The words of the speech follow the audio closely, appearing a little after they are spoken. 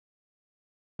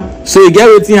So you get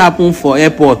wetin happen for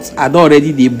airport. I don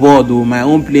already dey board o. My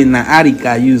own plane na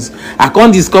Arika use. I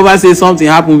come discover say something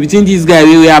happen between this guy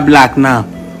wey wear black now,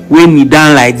 wey kneel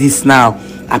down like this now.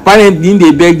 Apparently him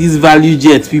dey beg this value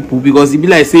jet people because e be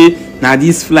like say na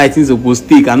this flight him suppose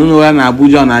take. I no know whether na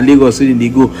Abuja or na Lagos wey dey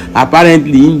go.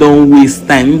 Apparently him don waste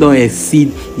time, him don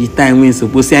exceed the time wey him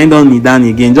suppose say. Him don kneel down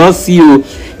again. Just see o,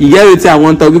 you get wetin I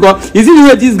wan talk, because you see the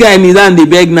way this guy kneel down dey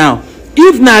beg now.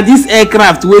 If na this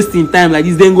aircraft wasting time like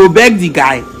this, then go beg the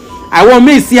guy. I want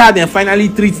me see how they finally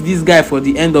treat this guy for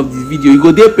the end of this video. You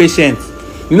go dey patient.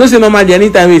 You know say normally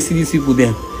anytime we see these people,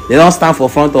 then they don't stand for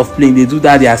front of plane, they do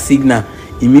that their signal.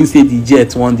 It means say the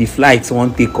jet want, the flight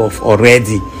want take off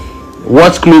already.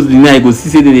 Watch closely now, you go see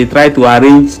say they try to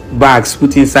arrange bags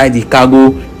put inside the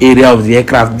cargo area of the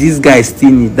aircraft. This guy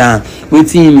still kneel down.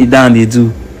 Wetin him kneel down they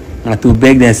do na to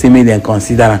beg them, say make them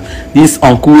consider am. This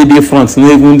uncle wey dey front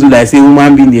no even do like say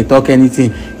human being dey talk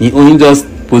anything. He only just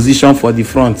position for the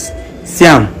front. See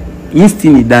am, him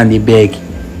still kneel down dey beg.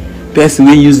 Person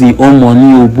wey use him own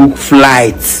money or book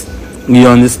flight, you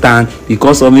understand,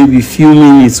 because of maybe few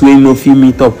minutes wey no fit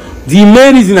meet up. The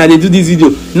main reason I dey do this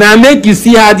video na make you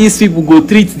see how these people go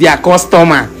treat their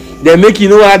customer. They make you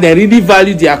know whether they really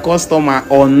value their customer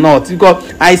or not.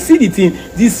 Because I see the thing,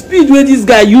 the speed where this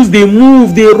guy use, they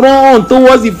move, they run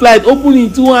towards the flight, open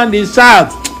in two hand, they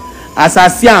shout. As I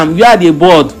see am, you are the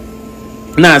board.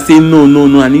 Now I say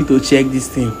no, I need to check this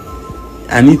thing.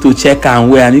 I need to check and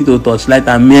where I need to touch light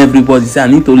and make everybody say I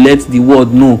need to let the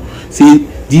world know. Say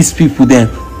these people then,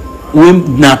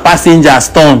 when na passengers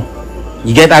turn,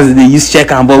 you get as they use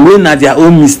check and, but when na their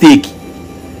own mistake,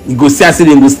 you go see, I say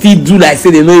they go still do like say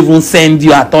they no even send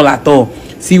you at all.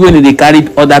 See when they carry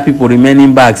other people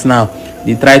remaining bags now,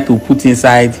 they try to put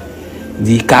inside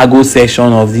the cargo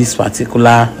section of this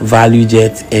particular value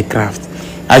jet aircraft.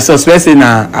 I suspect say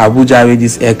na Abuja where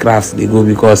this aircraft they go,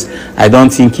 because I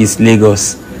don't think it's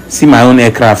Lagos. See my own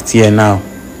aircraft here now,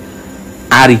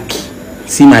 Arik.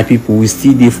 See my people, we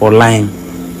still there for line.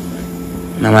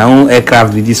 Now my own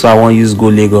aircraft with this one I won't use go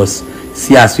Lagos.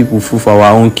 See as people full for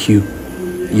our own queue.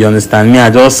 You understand me? I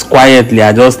just quietly,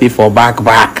 I just stay for back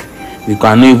because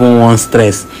I no even want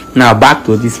stress. Now back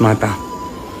to this matter.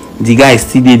 The guy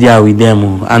still there with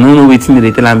them. I don't know wetin they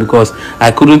tell him, because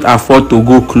I couldn't afford to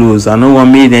go close. I no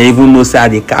want me they even know say I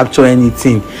dey capture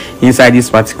anything inside this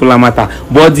particular matter.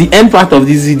 But the end part of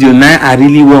this video now, I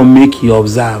really want make you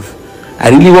observe. I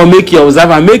really want make you observe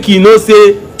and make you know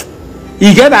say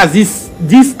you get as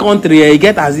this country, you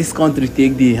get as this country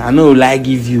take there. I know like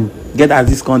give you. Get as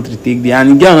this country take there,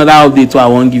 and get another update too I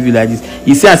won't give you like this.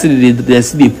 You see I see they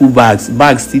see they pull bags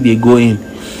still they go in.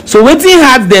 So wetin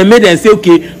hard them made them say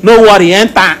okay, no worry,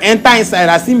 enter inside.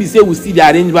 I see me say we see the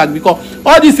arrange bag, because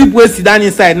all these people sit down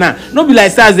inside now, no be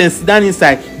like SARS, then sit down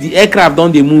inside. The aircraft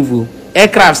don't they move.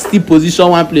 Aircraft still position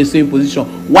one place, same position.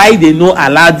 Why they no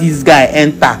allow this guy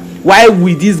enter? Why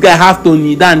will this guy have to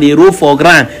kneel down, they roll for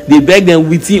ground, they beg them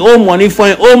with his own money for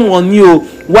his own money?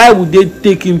 Why would they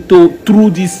take him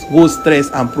through this whole stress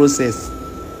and process?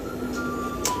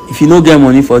 If you no get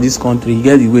money for this country, you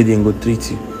get the way they go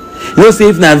treat you. You know say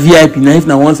if na VIP, now if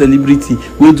na one celebrity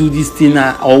we do this thing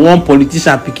or one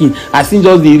politician picking, as soon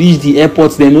just they reach the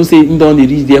airport, they know say don't they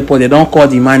reach the airport, they don't call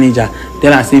the manager,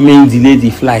 tell am say may delay the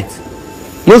flight.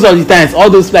 Most of the times all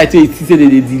those flights wey you see say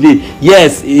they delay,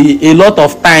 yes, a lot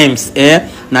of times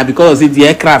now because of say the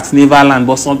aircraft never land,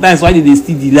 but sometimes why they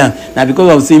still delay now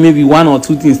because of say maybe one or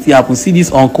two things still happen. See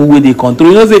this uncle where they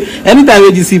control, you know say anytime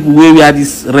where these people where we are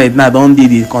this red now don't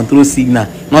they control signal,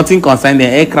 nothing concern the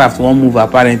aircraft won't move.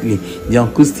 Apparently the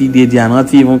uncle still there,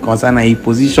 not even concern a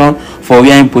position for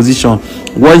where in position.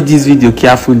 Watch this video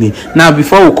carefully. Now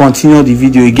before we continue the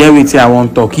video, you get wetin I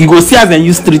want talk. You go see as then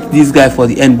you treat this guy for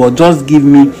the end, but just give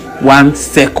me 1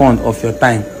 second of your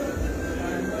time.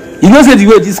 You know say the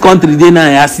way this country dey now,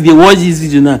 as they watch this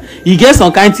video now, you get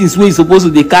some kind things where you supposed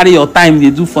to they carry your time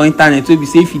they do for internet, so be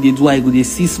say if you dey do I go they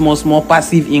see small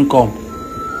passive income.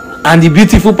 And the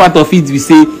beautiful part of it, we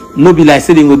say no be like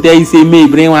say they go tell you say may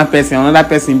bring one person, another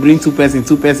person bring two person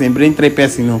bring three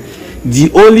person. No,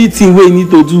 the only thing we need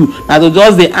to do na to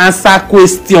just dey answer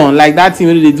question, like that thing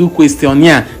wey they do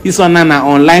questionnaire. This one now na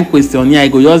online questionnaire.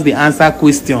 You go just dey answer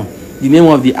question. The name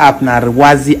of the app na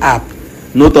Rewazi app.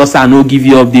 Note also I no give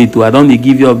you update too. I don't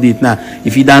give you update now.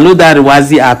 If you download that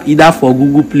Rewazi app either for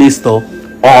Google Play Store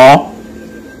or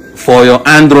for your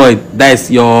Android, that is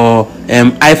your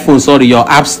iPhone, sorry, your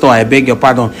App Store, I beg your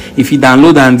pardon. If you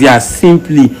download and there,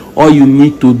 simply all you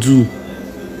need to do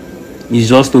is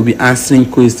just to be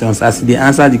answering questions. As they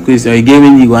answer the question, again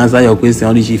when you go answer your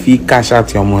question, if you cash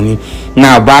out your money.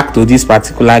 Now back to this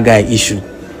particular guy issue.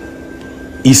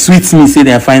 e sweet me say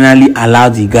dem finally allow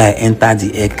the guy enter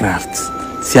the aircraft.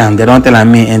 See am, they don tell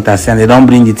am make enter. See am, they don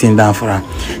bring the thing down for am.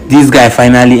 This guy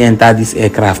finally enter this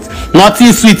aircraft.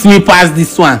 Nothing sweet me pass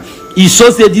this one. E show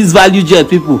say this value jet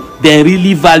people, dem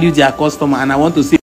really value their customer, and I want to say